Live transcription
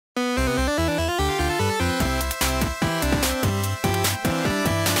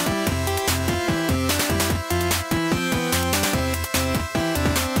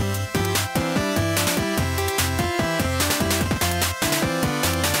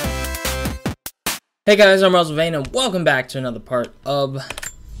Hey guys, I'm RozaldVaneGAME and welcome back to another part of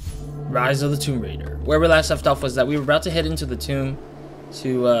Rise of the Tomb Raider. Where we last left off was that we were about to head into the tomb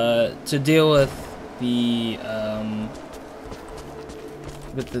to deal with the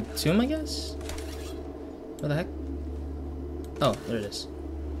tomb, I guess? What the heck? Oh, there it is.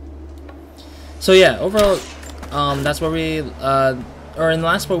 So yeah, overall, that's where we or in the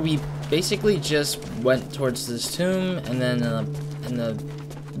last part we basically just went towards this tomb, and then in the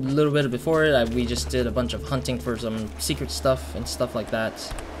little bit before it, we just did a bunch of hunting for some secret stuff and stuff like that.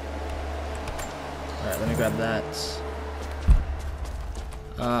 Alright, let me grab that.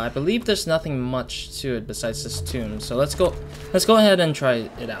 I believe there's nothing much to it besides this tomb, so let's go ahead and try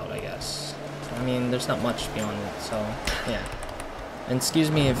it out, I guess. I mean, there's not much beyond it, so yeah. And excuse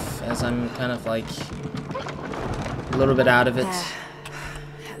me as I'm kind of like a little bit out of it.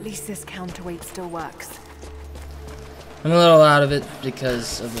 At least this counterweight still works. I'm a little out of it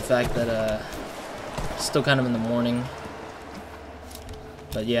because of the fact that it's still kind of in the morning.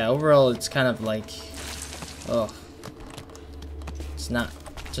 But yeah, overall it's kind of like, oh, it's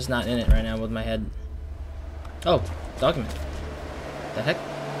just not in it right now with my head. Oh, document. The heck?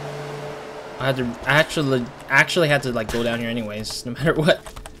 I actually had to like go down here anyways, no matter what.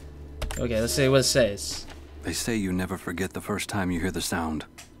 Okay, let's see what it says. They say you never forget the first time you hear the sound.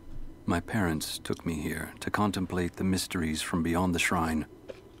 My parents took me here to contemplate the mysteries from beyond the shrine.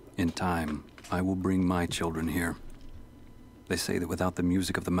 In time, I will bring my children here. They say that without the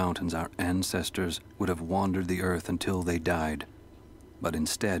music of the mountains, our ancestors would have wandered the earth until they died. But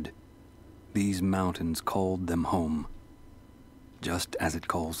instead, these mountains called them home, just as it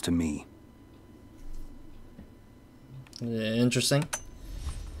calls to me. Interesting.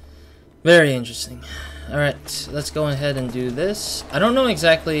 Very interesting. Alright, let's go ahead and do this. I don't know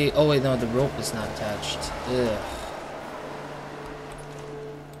exactly... Oh wait, no, the rope is not attached. Ugh.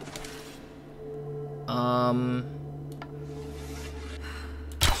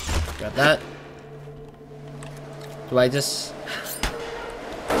 Grab that. Do I just...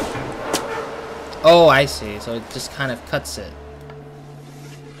 Oh, I see. So it just kind of cuts it.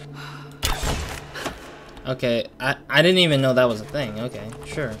 Okay, I didn't even know that was a thing. Okay,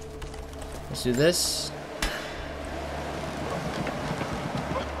 sure. Let's do this.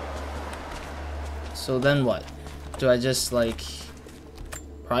 So then what? Do I just like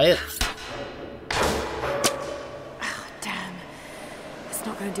pry it? Oh, damn. It's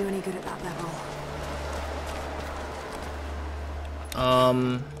not going to do any good at that level.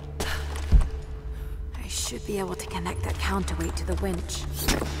 I should be able to connect that counterweight to the winch.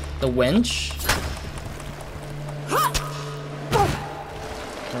 The winch?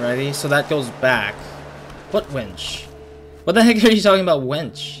 Alrighty, so that goes back. What winch? What the heck are you talking about,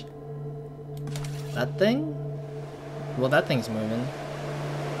 winch? That thing? Well, that thing's moving.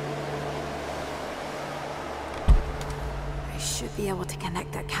 I should be able to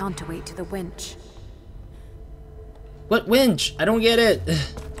connect that counterweight to the winch. What winch? I don't get it.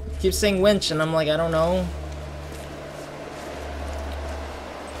 Keep saying winch, and I'm like, I don't know.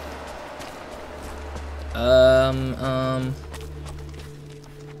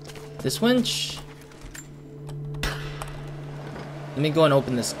 This winch? Let me go and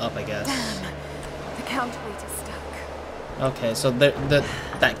open this up, I guess. Damn, the counterweight is stuck. Okay, so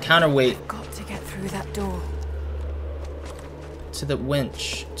that counterweight... I've got to get through that door. To the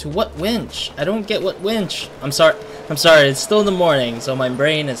winch. To what winch? I don't get what winch. I'm sorry, it's still in the morning, so my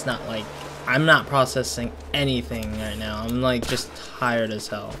brain is not like... I'm not processing anything right now. I'm like just tired as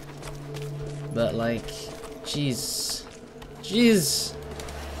hell. But like... Jeez.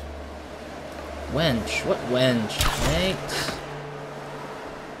 Wench. What wench? Right?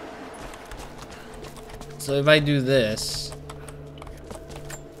 So if I do this,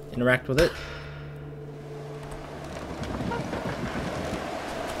 interact with it.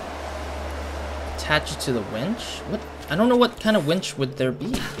 Attach it to the winch? What? I don't know what kind of winch would there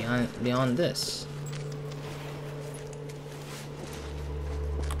be beyond this.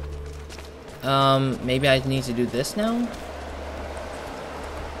 Maybe I need to do this now?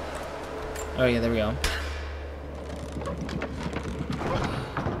 Oh yeah, there we go.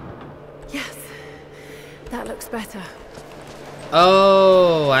 Yes, that looks better.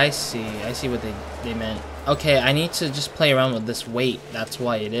 Oh, I see. I see what they meant. Okay, I need to just play around with this weight. That's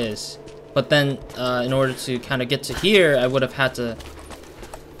why it is. But then, in order to kind of get to here, I would have had to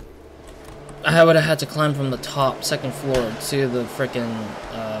climb from the top, second floor to the frickin',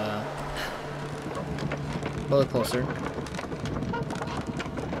 a little closer.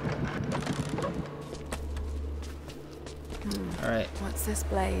 Alright. What's this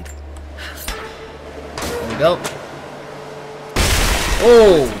blade? There we go.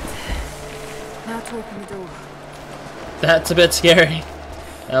 Oh! Now to open the door. That's a bit scary.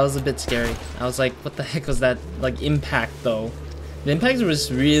 That was a bit scary. I was like, what the heck was that, like, impact, though? The impact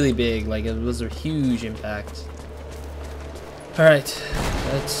was really big. Like, it was a huge impact. Alright,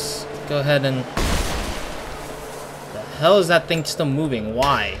 let's go ahead and... The hell is that thing still moving?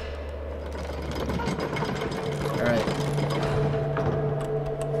 Why? Alright.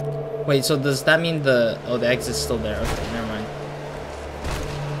 Wait, so does that mean the... Oh, the exit's still there. Okay, never mind.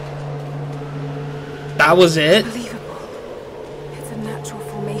 That was it? Unbelievable. It's a natural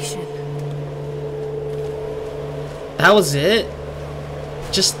formation. That was it?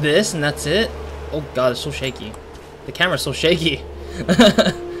 Just this and that's it? Oh god, it's so shaky. The camera's so shaky.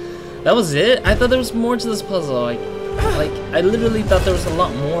 That was it? I thought there was more to this puzzle. Like I literally thought there was a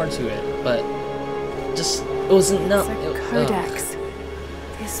lot more to it, but just it wasn't enough. It's a codex.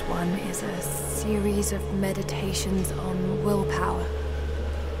 This one is a series of meditations on willpower.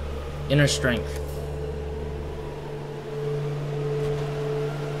 Inner strength.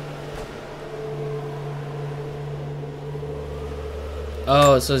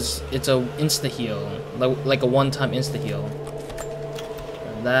 Oh, so it's a insta heal, like a one-time insta heal.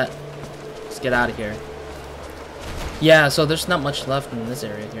 Grab that. Let's get out of here. Yeah, so there's not much left in this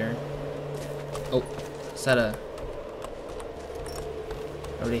area here. Oh, is that a?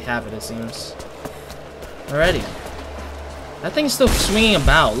 I already have it, it seems. Alrighty. That thing's still swinging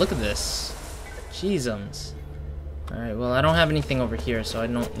about. Look at this. Jeezums. Alright, well, I don't have anything over here, so I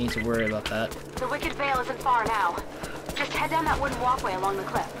don't need to worry about that. The Wicked Veil isn't far now. Just head down that wooden walkway along the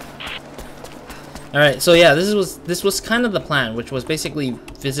cliff. Alright, so yeah, this was kind of the plan, which was basically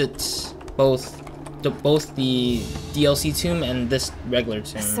visit both the DLC tomb and this regular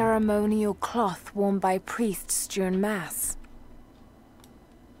tomb. A ceremonial cloth worn by priests during mass.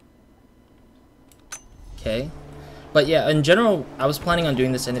 Okay. But yeah, in general, I was planning on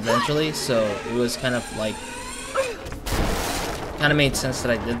doing this eventually, so it was kind of like... kind of made sense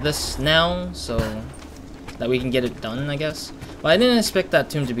that I did this now, so that we can get it done, I guess. But I didn't expect that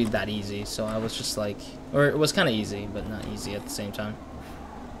tomb to be that easy, so I was just like... Or it was kind of easy, but not easy at the same time.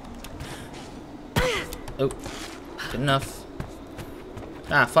 Oh, good enough.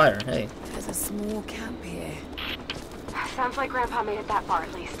 Ah, fire, hey. There's a small camp here. Sounds like Grandpa made it that far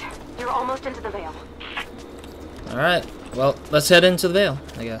at least. You're almost into the Veil. Alright, well, let's head into the Veil,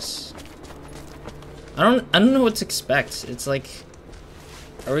 I guess. I don't know what to expect. It's like...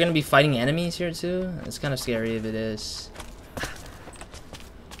 Are we gonna be fighting enemies here too? It's kind of scary if it is.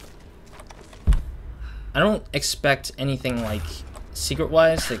 I don't expect anything like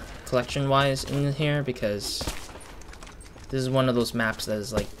secret-wise, like collection-wise in here, because this is one of those maps that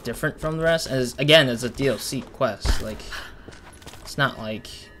is like different from the rest. As again, it's a DLC quest. Like, it's not like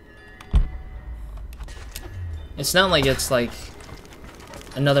it's like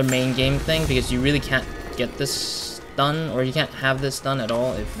another main game thing, because you really can't get this done, or you can't have this done at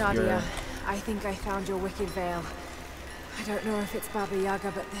all if Nadia, you're... I think I found your Wicked Veil. I don't know if it's Baba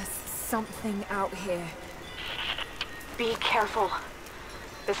Yaga, but there's something out here. Be careful.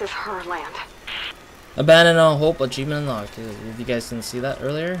 This is her land. Abandon all hope, achievement unlocked. If you guys didn't see that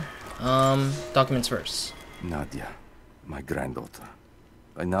earlier. Documents first. Nadia, my granddaughter.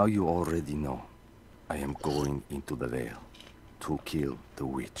 By now you already know. I am going into the Veil to kill the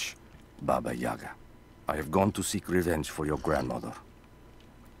witch, Baba Yaga. I have gone to seek revenge for your grandmother.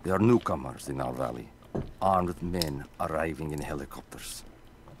 There are newcomers in our valley, armed men arriving in helicopters.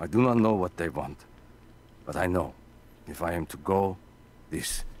 I do not know what they want, but I know if I am to go,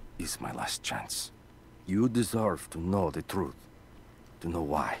 this is my last chance. You deserve to know the truth, to know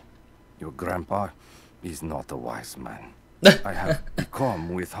why. Your grandpa is not a wise man. I have become,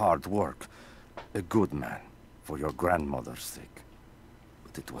 with hard work, a good man for your grandmother's sake.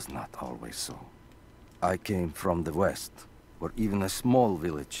 But it was not always so. I came from the west, where even a small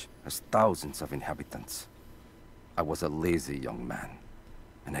village has thousands of inhabitants. I was a lazy young man,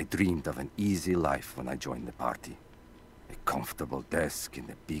 and I dreamed of an easy life when I joined the party. A comfortable desk in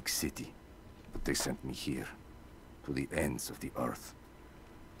a big city. But they sent me here, to the ends of the earth,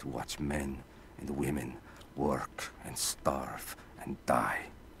 to watch men and women work and starve and die,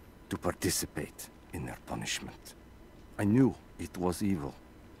 to participate in their punishment. I knew it was evil,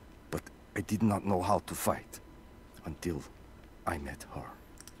 but I did not know how to fight until I met her.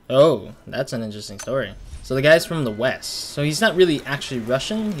 Oh, that's an interesting story. So the guy's from the west. So he's not really actually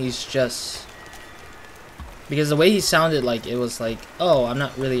Russian, he's just... Because the way he sounded, like, it was like, oh, I'm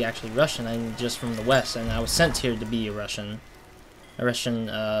not really actually Russian, I'm just from the west, and I was sent here to be a Russian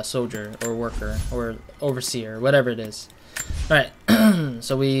soldier, or worker, or overseer, whatever it is. Alright,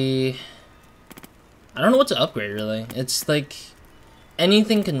 so we... I don't know what to upgrade, really. It's like...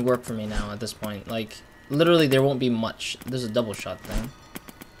 anything can work for me now at this point. Like, literally, there won't be much. There's a double shot thing.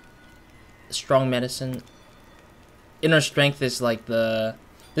 Strong medicine. Inner strength is like the...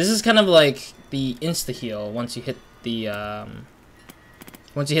 This is kind of like the insta-heal once you hit the,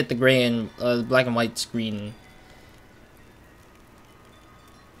 gray and, black and white screen.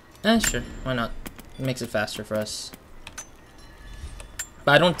 Sure. Why not? It makes it faster for us.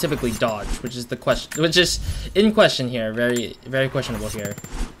 But I don't typically dodge, which is the question, which is in question here. Very, very questionable here.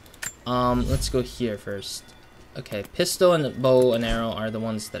 Let's go here first. Okay, pistol and bow and arrow are the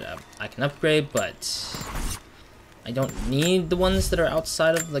ones that I can upgrade, but I don't need the ones that are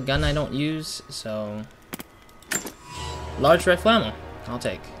outside of the gun I don't use, so... Large rifle ammo, I'll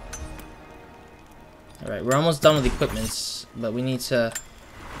take. Alright, we're almost done with equipments, but we need to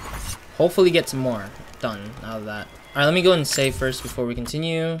hopefully get some more done out of that. Alright, let me go and save first before we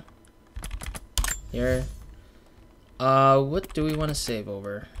continue. Here. What do we want to save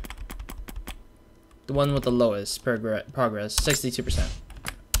over? The one with the lowest progress, 62%.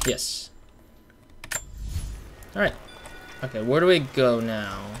 Yes. Alright. Okay, where do we go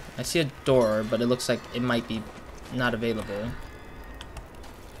now? I see a door, but it looks like it might be not available.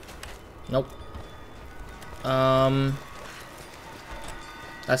 Nope.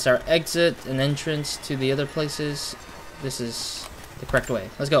 That's our exit and entrance to the other places. This is the correct way.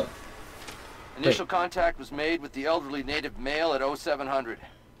 Let's go. Initial contact was made with the elderly native male at 0700.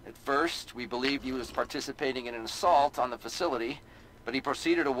 At first, we believed he was participating in an assault on the facility, but he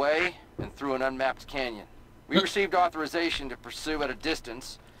proceeded away and through an unmapped canyon. We received authorization to pursue at a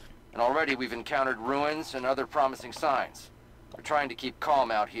distance, and already we've encountered ruins and other promising signs. We're trying to keep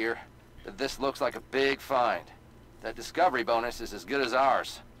calm out here, but this looks like a big find. That discovery bonus is as good as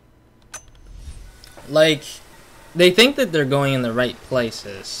ours. Like, they think that they're going in the right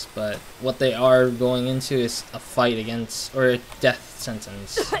places, but what they are going into is a fight against, or a death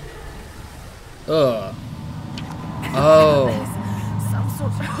sentence. Ugh. Oh. There's some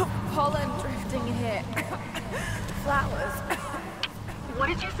sort of pollen drifting here. Flowers. What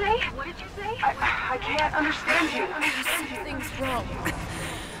did you say? What did you say? I can't understand you. Something's wrong.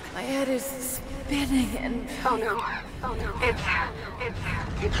 My head is spinning and... Oh no. Oh no.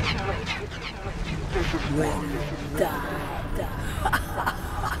 It's too late.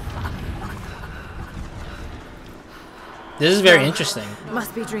 This is very interesting.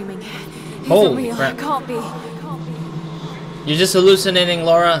 Must be dreaming. Holy real. crap. Can't be. You're just hallucinating,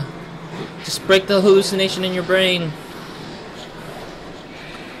 Laura. Just break the hallucination in your brain.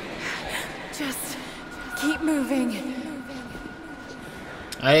 Just keep moving.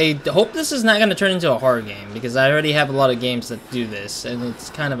 I hope this is not going to turn into a horror game, because I already have a lot of games that do this, and it's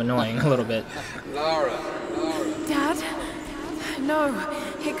kind of annoying a little bit. Laura. Dad? No,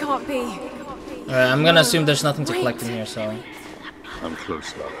 it can't be. Alright, I'm going to assume there's nothing to collect in here, so... I'm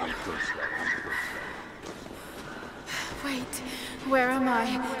close, Laura. I'm close. Wait, where am I?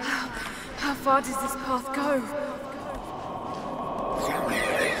 How far does this path go?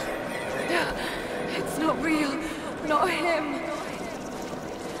 It's not real. Not him.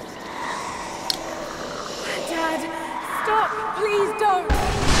 Dad, stop! Please don't!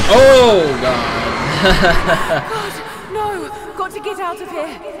 Oh, God. God, no! Got to get out of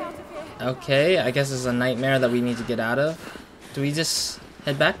here! Okay, I guess it's a nightmare that we need to get out of. Do we just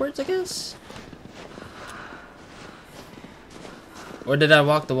head backwards, I guess? Or did I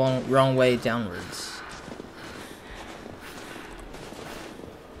walk the wrong way downwards?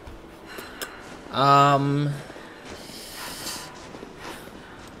 I'm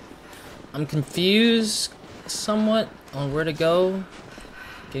confused somewhat on where to go.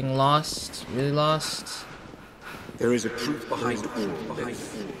 Getting lost, really lost. There is a truth behind all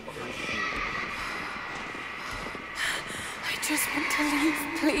this. I just want to leave,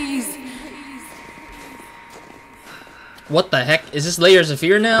 please. What the heck? Is this Layers of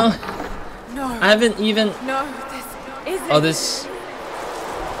Fear now? No. I haven't even... No, this isn't. Oh, this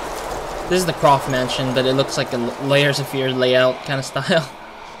is the Croft Mansion, but it looks like a Layers of Fear layout kind of style.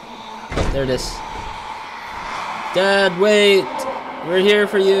 Oh, there it is. Dad, wait! We're here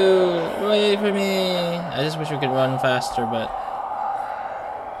for you! Wait for me! I just wish we could run faster, but...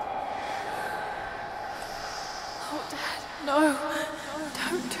 Oh, Dad, no.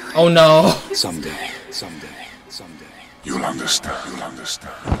 Don't do it. Oh no! Someday. You'll understand.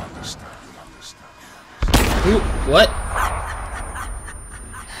 Who? What?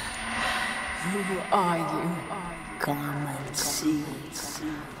 Who are you? Come and see.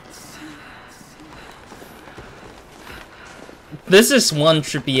 This is one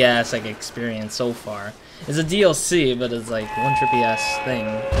trippy ass like experience so far. It's a DLC, but it's like one trippy ass thing.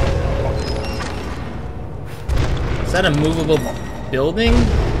 Is that a movable building?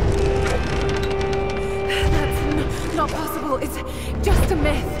 That's not possible. It's just a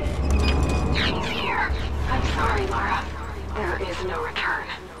myth. He's here. I'm sorry, Lara. There is no return.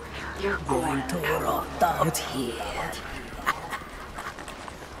 You're Going to rot out here.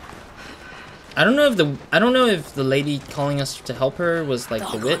 I don't know if the lady calling us to help her was like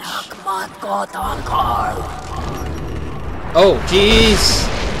the witch. Oh, jeez.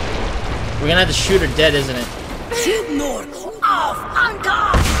 We're gonna have to shoot her dead, isn't it?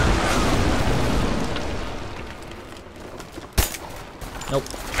 Nope.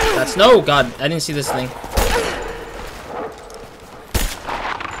 That's no God. I didn't see this thing.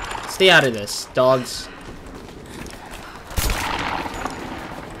 Stay out of this, dogs.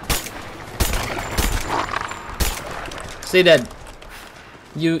 Stay dead.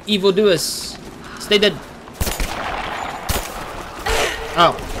 You evildoers. Stay dead.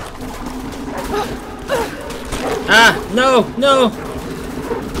 Oh. Ah, no, no.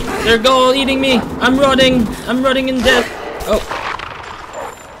 They're all eating me. I'm rotting. I'm rotting in death. Oh.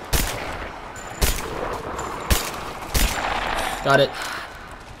 Got it.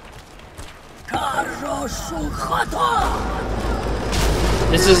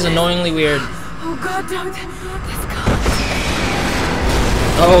 This is annoyingly weird. Oh God, don't. This can't.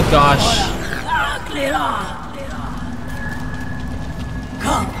 Oh gosh.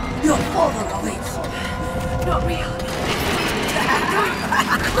 Come, your father awaits. Not real.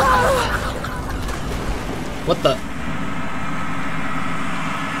 What the?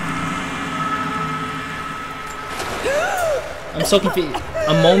 I'm so confused.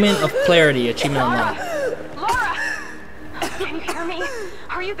 A moment of clarity. Achievement unlocked. Lara! Can you hear me?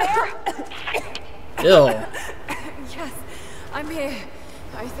 Are you there? Ew. Yes, I'm here.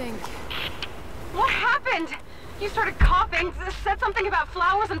 I think. What happened? You started coughing, said something about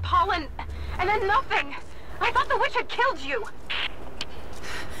flowers and pollen, and then nothing. I thought the witch had killed you.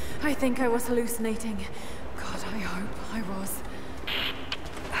 I think I was hallucinating. God, I hope I was.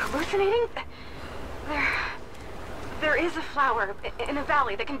 Hallucinating? There is a flower in a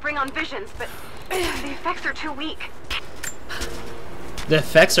valley that can bring on visions, but the effects are too weak. The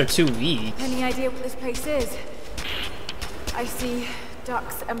effects are too weak. Any idea what this place is? I see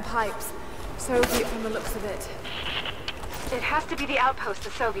ducts and pipes. Soviet from the looks of it. It has to be the outpost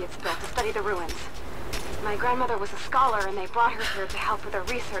the Soviets built to study the ruins. My grandmother was a scholar and they brought her here to help with her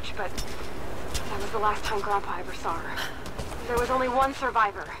research, but that was the last time Grandpa ever saw her. There was only one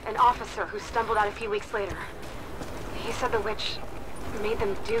survivor, an officer who stumbled out a few weeks later. He said the witch made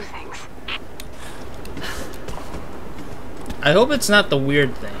them do things. I hope it's not the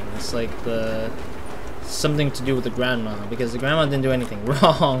weird things, like the something to do with the grandma, because the grandma didn't do anything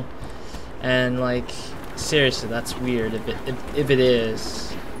wrong. And like, seriously, that's weird if it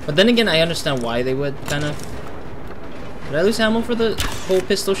is. But then again, I understand why they would kind of. Did I lose ammo for the whole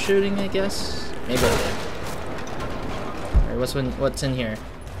pistol shooting? I guess maybe I did. Alright, what's in here?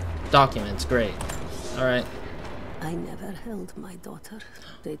 Documents, great. All right. I never held my daughter.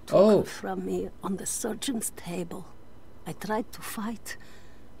 They took her from me on the surgeon's table. I tried to fight,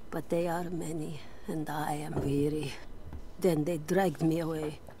 but they are many, and I am weary. Then they dragged me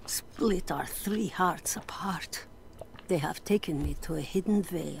away, split our 3 hearts apart. They have taken me to a hidden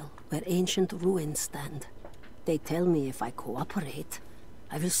vale where ancient ruins stand. They tell me if I cooperate,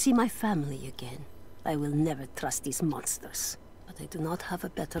 I will see my family again. I will never trust these monsters, but I do not have a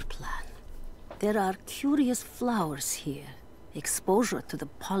better plan. There are curious flowers here. Exposure to the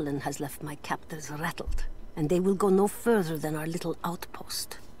pollen has left my captors rattled, and they will go no further than our little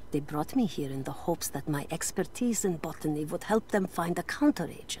outpost. They brought me here in the hopes that my expertise in botany would help them find a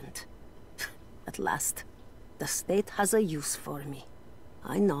counteragent. At last, the state has a use for me.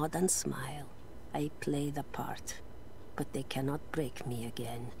 I nod and smile. I play the part. But they cannot break me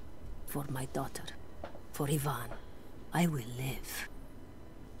again. For my daughter, for Ivan, I will live.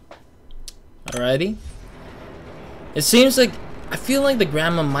 Alrighty. It seems like I feel like the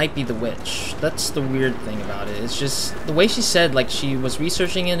grandma might be the witch. That's the weird thing about it. It's just the way she said, like she was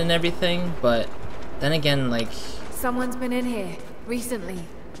researching it and everything, but then again, like someone's been in here recently,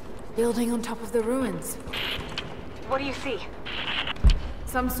 building on top of the ruins. What do you see?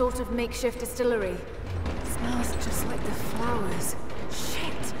 Some sort of makeshift distillery. Smells just like the flowers.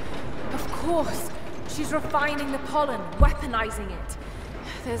 Shit! Of course! She's refining the pollen, weaponizing it.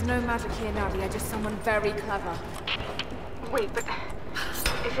 There's no magic here, Nadia, just someone very clever. Wait, but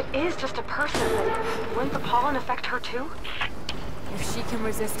if it is just a person, then wouldn't the pollen affect her too? If she can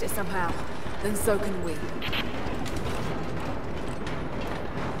resist it somehow, then so can we.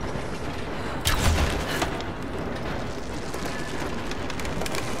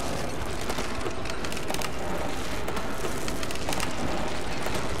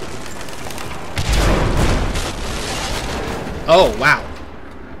 Oh, wow.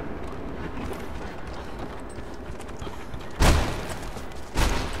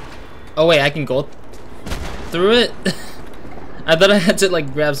 Oh wait, I can go through it? I thought I had to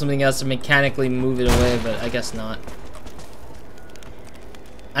like grab something else to mechanically move it away, but I guess not.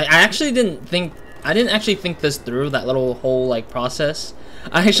 I didn't actually think this through, that little whole like process.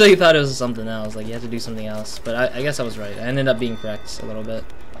 I actually thought it was something else, like you had to do something else, but I guess I was right. I ended up being correct a little bit.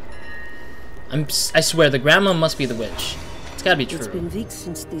 I swear, the grandma must be the witch. It's gotta be true. It's been weeks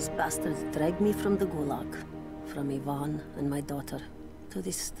since these bastards dragged me from the gulag, from Ivan and my daughter, to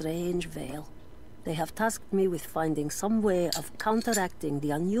this strange veil. They have tasked me with finding some way of counteracting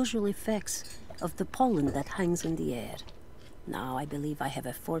the unusual effects of the pollen that hangs in the air. Now I believe I have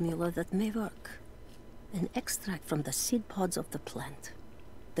a formula that may work. An extract from the seed pods of the plant.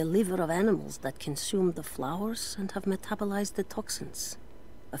 The liver of animals that consume the flowers and have metabolized the toxins.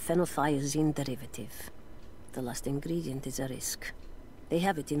 A phenothiazine derivative. The last ingredient is a risk. They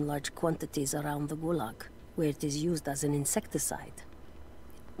have it in large quantities around the gulag, where it is used as an insecticide.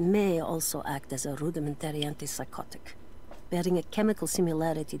 It may also act as a rudimentary antipsychotic, bearing a chemical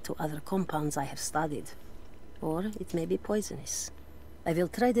similarity to other compounds I have studied. Or it may be poisonous. I will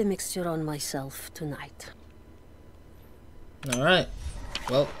try the mixture on myself tonight. Alright.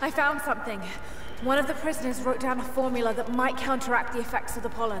 Well, I found something. One of the prisoners wrote down a formula that might counteract the effects of the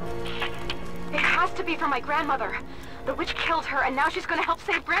pollen. It has to be from my grandmother. The witch killed her, and now she's going to help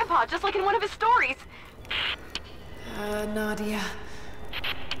save Grandpa, just like in one of his stories. Nadia.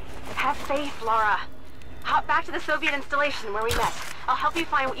 Have faith, Laura. Hop back to the Soviet installation where we met. I'll help you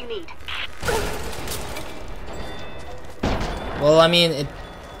find what you need. well, I mean, it...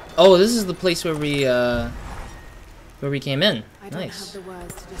 Oh, this is the place where we came in. I don't Nice. have the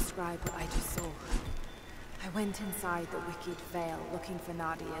words to describe what I just saw. I went inside the wicked veil looking for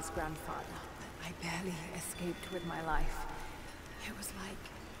Nadia's grandfather, but I barely escaped with my life. It was like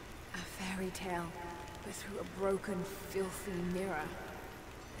a fairy tale, but through a broken, filthy mirror.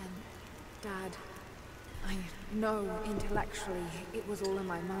 And Dad, I know intellectually it was all in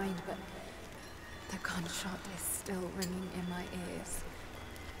my mind, but the gunshot is still ringing in my ears.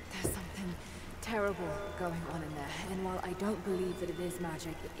 There's something terrible going on in there, and while I don't believe that it is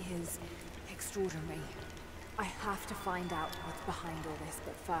magic, it is extraordinary. I have to find out what's behind all this,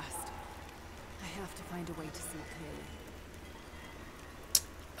 but first, I have to find a way to see clearly.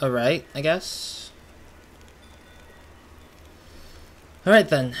 Alright, I guess. Alright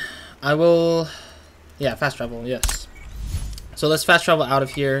then. I will... Yeah, fast travel, yes. So let's fast travel out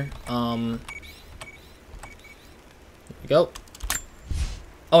of here. Here we go.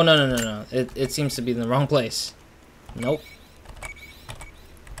 Oh, no. It seems to be in the wrong place. Nope.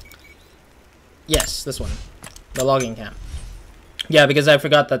 Yes, this one. The logging camp. Yeah, because I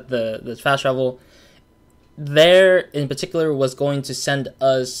forgot that the fast travel there in particular was going to send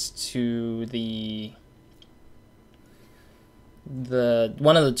us to the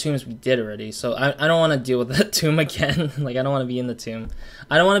one of the tombs we did already. So I don't want to deal with that tomb again. Like, I don't want to be in the tomb.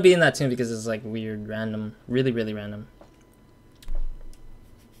 I don't want to be in that tomb because it's like weird, random, really random.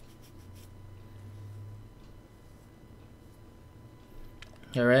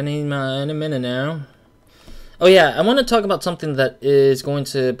 Alright, any minute now. Oh yeah, I want to talk about something that is going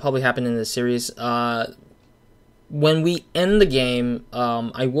to probably happen in this series. When we end the game,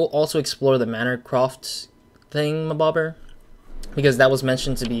 I will also explore the Manor Croft thingamabobber, because that was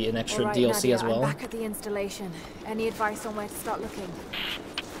mentioned to be an extra All right, DLC Nadia, as well. I'm back at the installation. Any advice on where to start looking?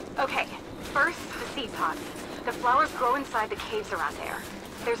 Okay, first, the seed pods. The flowers grow inside the caves around there.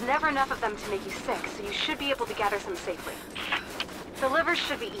 There's never enough of them to make you sick, so you should be able to gather some safely. The livers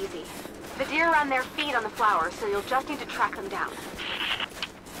should be easy. The deer around there feed on the flowers, so you'll just need to track them down.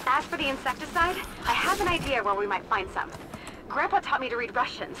 As for the insecticide, I have an idea where we might find some. Grandpa taught me to read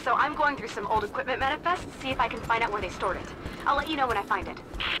Russian, so I'm going through some old equipment manifests to see if I can find out where they stored it. I'll let you know when I find it.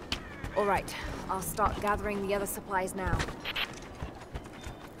 All right, I'll start gathering the other supplies now.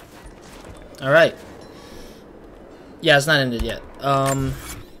 Alright. Yeah, it's not ended yet.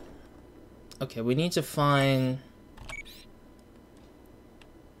 Okay, we need to find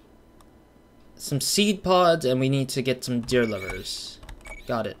some seed pods, and we need to get some deer livers.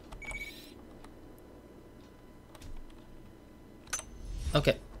 Got it.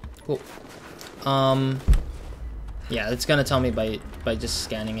 Okay, cool. Yeah, it's gonna tell me by just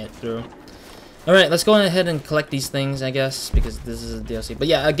scanning it through. Alright, let's go ahead and collect these things, I guess, because this is a DLC. But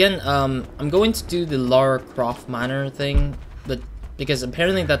yeah, again, I'm going to do the Lara Croft Manor thing, because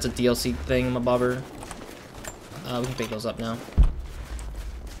apparently that's a DLC thing, mabobber. We can pick those up now.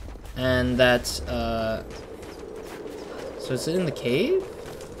 And that's, so is it in the cave?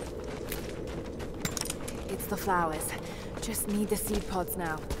 It's the flowers. Just need the seed pods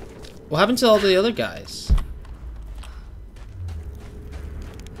now. What happened to all the other guys?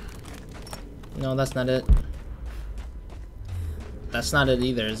 No, that's not it. That's not it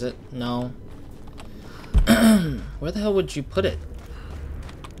either, is it? No. Where the hell would you put it?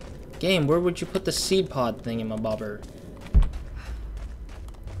 Game, where would you put the seed pod thingamabobber?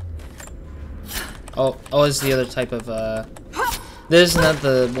 Oh, it's the other type of, this is not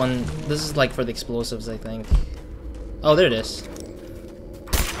the one, this is like for the explosives, I think. Oh, there it is.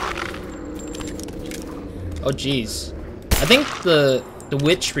 Oh, jeez. I think the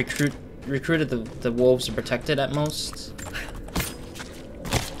witch recruited the wolves to protect it at most.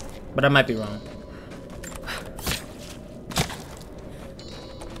 But I might be wrong.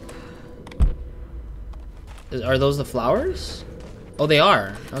 Are those the flowers? Oh, they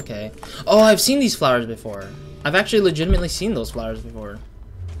are. Okay. Oh, I've seen these flowers before. I've actually legitimately seen those flowers before.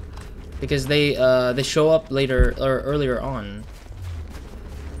 Because they show up later or earlier on.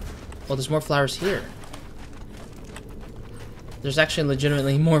 Oh, there's more flowers here. There's actually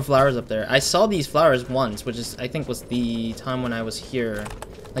legitimately more flowers up there. I saw these flowers once, which is I think was the time when I was here.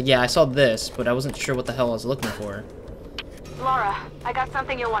 Like, yeah, I saw this, but I wasn't sure what the hell I was looking for. Laura, I got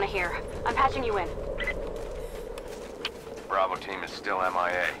something you'll want to hear. I'm patching you in. Bravo team is still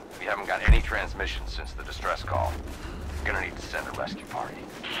MIA. We haven't got any transmissions since the distress call. We're gonna need to send a rescue party.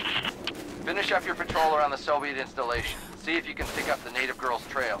 Finish up your patrol around the Soviet installation. See if you can pick up the native girl's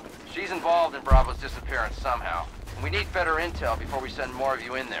trail. She's involved in Bravo's disappearance somehow. We need better intel before we send more of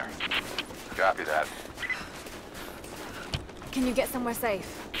you in there. Copy that. Can you get somewhere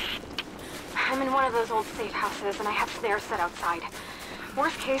safe? I'm in one of those old safe houses, and I have snares set outside.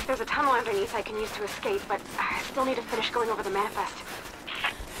 Worst case, there's a tunnel underneath I can use to escape, but I still need to finish going over the manifest.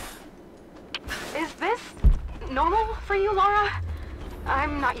 Is this normal for you, Laura?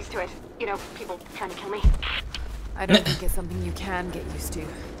 I'm not used to it. You know, people trying to kill me. I don't think it's something you can get used to.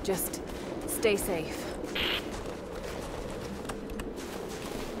 Just stay safe.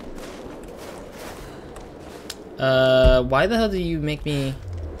 Why the hell do you make me...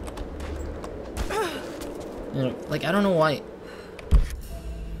 You know, like, I don't know why...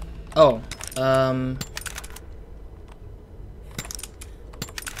 Oh,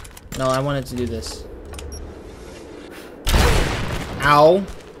 no, I wanted to do this. Ow!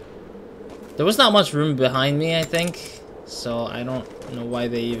 There was not much room behind me, I think, so I don't know why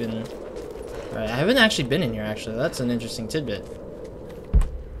they even... Alright, I haven't actually been in here, actually. That's an interesting tidbit.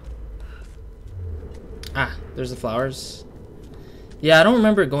 Ah, there's the flowers. Yeah, I don't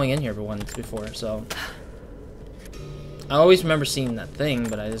remember going in here once before, so... I always remember seeing that thing,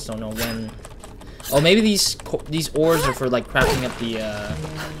 but I just don't know when. Oh, maybe these ores are for like crafting up the.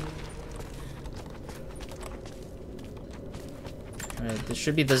 Alright, this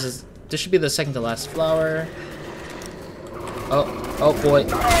should be this should be the second to last flower. Oh boy!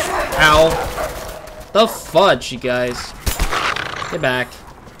 Ow! The fudge, you guys! Get back!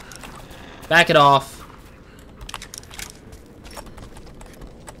 Back it off!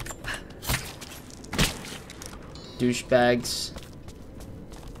 Douchebags.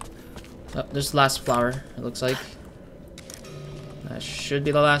 Oh, there's the last flower, it looks like. That should be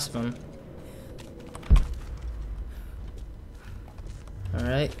the last of them.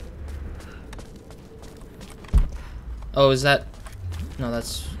 Alright. Oh, is that... No,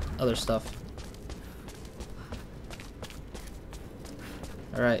 that's other stuff.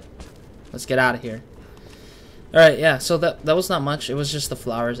 Alright. Let's get out of here. Alright, yeah, so that was not much. It was just the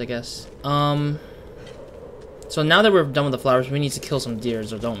flowers, I guess. So now that we're done with the flowers, we need to kill some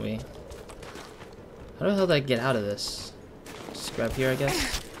deers, or don't we? How the hell did I get out of this? Just grab here, I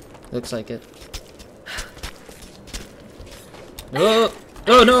guess. Looks like it. Oh!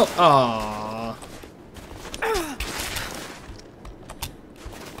 Oh no! Aww.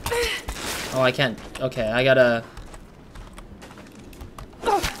 Oh, I can't. Okay, I gotta.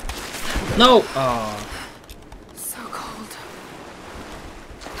 No! Aww. So cold.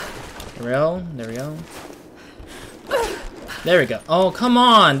 There we go. There we go. There we go. Oh, come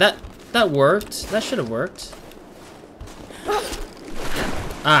on! That worked. That should have worked.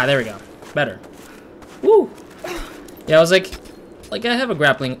 Ah, there we go. Better. Woo! Yeah, I was like I have a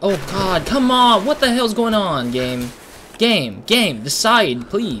grappling. Oh God, come on! What the hell's going on, game? Game, decide,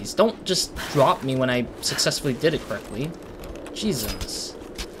 please. Don't just drop me when I successfully did it correctly. Jesus.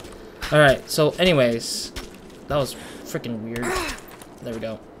 Alright, so anyways, that was freaking weird. There we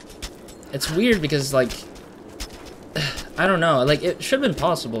go. It's weird because, like, I don't know, like, it should have been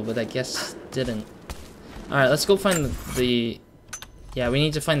possible, but I guess didn't. Alright, let's go find the... Yeah, we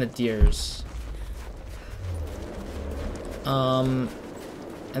need to find the deers.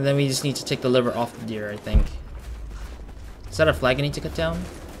 And then we just need to take the liver off the deer, I think. Is that a flag I need to cut down?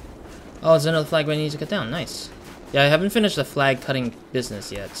 Oh, it's another flag I need to cut down. Nice. Yeah, I haven't finished the flag cutting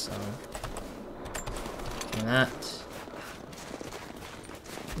business yet, so... doing that.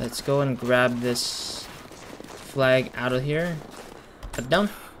 Let's go and grab this flag out of here. Cut it down.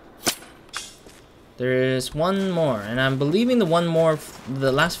 There is one more, and I'm believing the one more,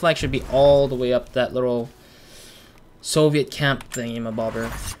 the last flag should be all the way up that little Soviet camp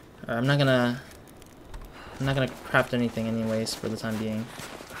thingy-mabobber. I'm not gonna craft anything anyways for the time being.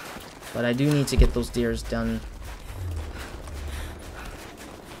 But I do need to get those deers done.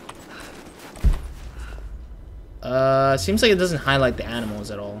 Seems like it doesn't highlight the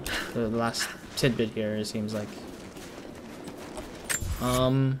animals at all. The last tidbit here, it seems like.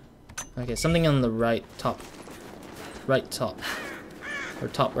 Okay, something on the right top. Right top. Or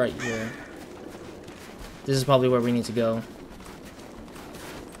top right here. This is probably where we need to go.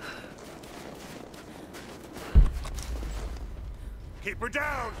 Keep her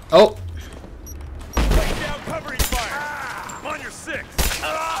down. Oh! Lay down covering fire. I'm on your 6.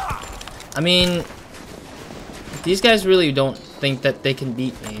 I mean, these guys really don't think that they can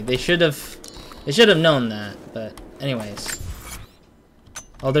beat me. They should have known that, but anyways.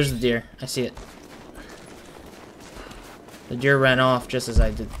 Oh, there's the deer. I see it. The deer ran off just as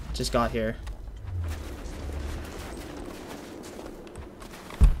I just got here.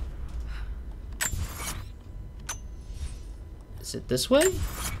 Is it this way?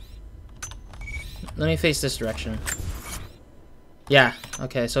 Let me face this direction. Yeah,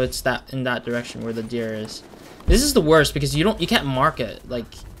 okay, so it's that in that direction where the deer is. This is the worst because you can't mark it. Like,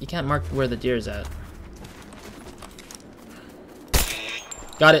 you can't mark where the deer is at.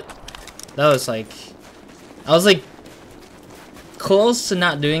 Got it. That was like, I was like close to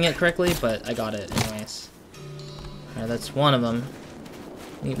not doing it correctly, but I got it anyways. Alright, that's one of them.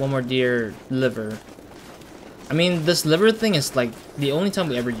 Need one more deer liver. I mean, this liver thing is like the only time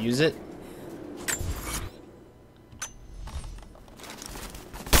we ever use it.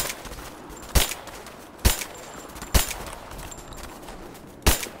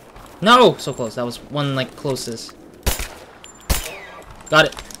 No! So close. That was one like closest. Got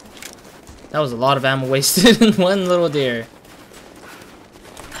it. That was a lot of ammo wasted in one little deer.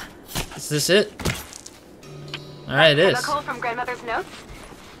 Is this it? Alright, it is. Chemical from grandmother's notes?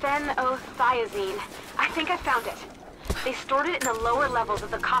 Phenothiazine. I think I found it. They stored it in the lower levels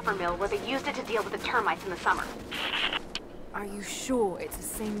of the copper mill where they used it to deal with the termites in the summer. Are you sure it's the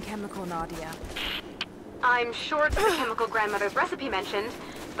same chemical, Nadia? I'm sure it's the chemical grandmother's recipe mentioned,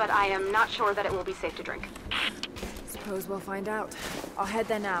 but I am not sure that it will be safe to drink. Suppose we'll find out. I'll head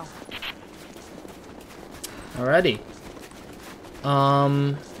there now. Alrighty.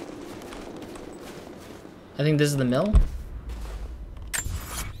 I think this is the mill.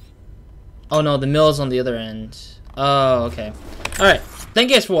 Oh no, the mill is on the other end. Oh, okay. Alright. Thank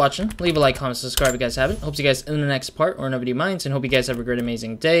you guys for watching. Leave a like, comment, subscribe if you guys haven't. Hope to see you guys in the next part or in a video minds, and hope you guys have a great,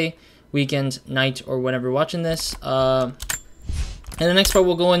 amazing day, weekend, night, or whenever you're watching this. In the next part,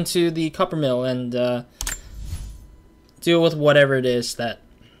 we'll go into the copper mill and deal with whatever it is that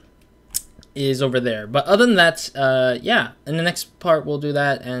is over there. But other than that, yeah, in the next part, we'll do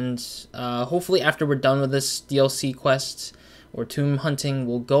that, and hopefully after we're done with this DLC quest or tomb hunting,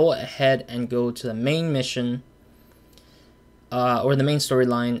 we'll go ahead and go to the main mission, or the main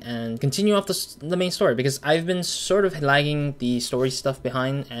storyline, and continue off the main story, because I've been sort of lagging the story stuff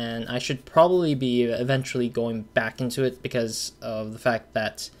behind, and I should probably be eventually going back into it because of the fact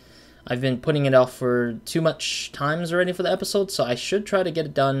that I've been putting it off for too much times already for the episode, so I should try to get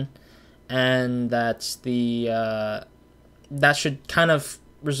it done, and that's the that should kind of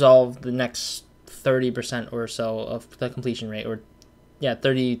resolve the next 30% or so of the completion rate, or yeah,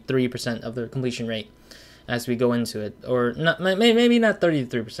 33% of the completion rate as we go into it, or not, maybe not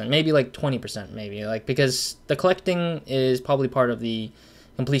 33%, maybe like 20%, maybe, like, because the collecting is probably part of the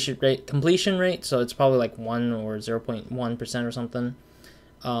completion rate, so it's probably like 1 or 0.1% or something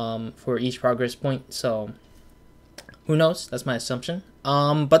for each progress point. So who knows? That's my assumption.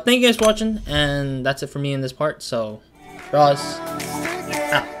 But thank you guys for watching, and that's it for me in this part. So Roz.